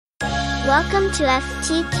Welcome to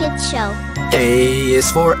FT Kids Show. A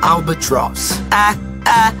is for albatross,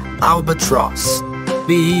 albatross.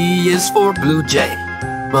 B is for blue jay,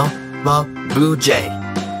 blue jay.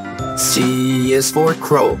 C is for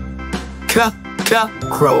crow,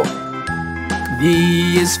 crow.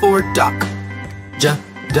 D is for duck,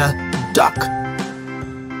 duck.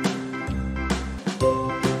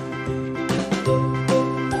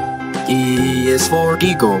 E is for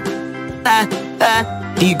eagle,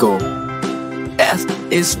 eagle. F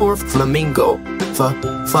is for flamingo,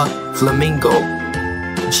 flamingo.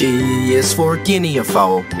 G is for guinea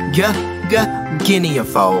fowl, guinea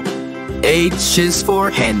fowl. H is for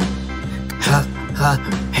hen,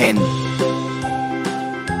 hen.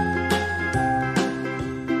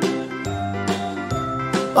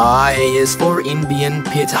 I is for Indian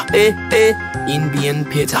pitta, Indian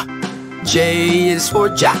pitta. J is for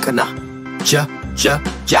jacana,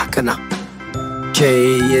 jacana. K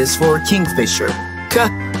is for kingfisher,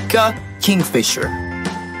 kingfisher.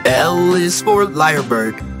 L is for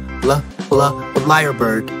lyrebird,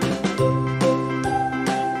 lyrebird.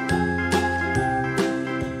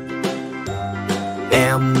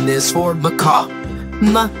 M is for macaw,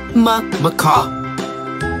 macaw.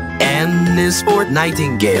 N is for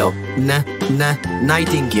nightingale,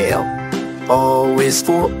 nightingale. O is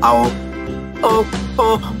for owl,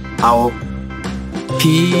 owl.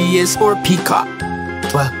 P is for peacock,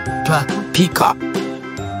 peacock.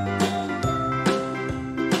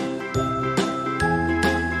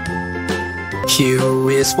 Q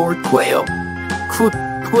is for quail,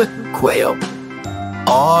 quail.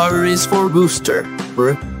 R is for rooster,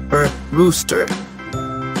 rooster.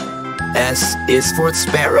 S is for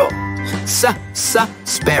sparrow,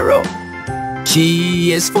 sparrow.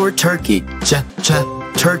 T is for turkey,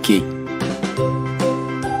 turkey.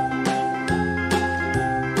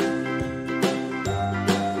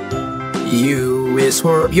 U is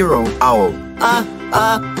for euro owl,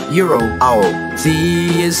 euro owl.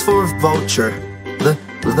 V is for vulture, the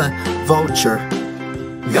vulture.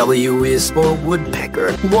 W is for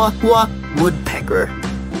woodpecker, woodpecker.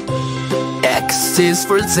 X is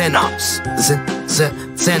for xenops,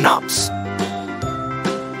 xenops.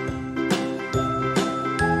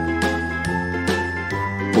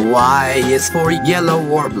 Y is for yellow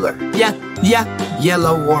warbler,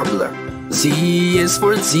 yellow warbler. Z is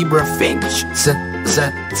for zebra finch,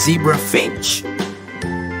 zebra finch.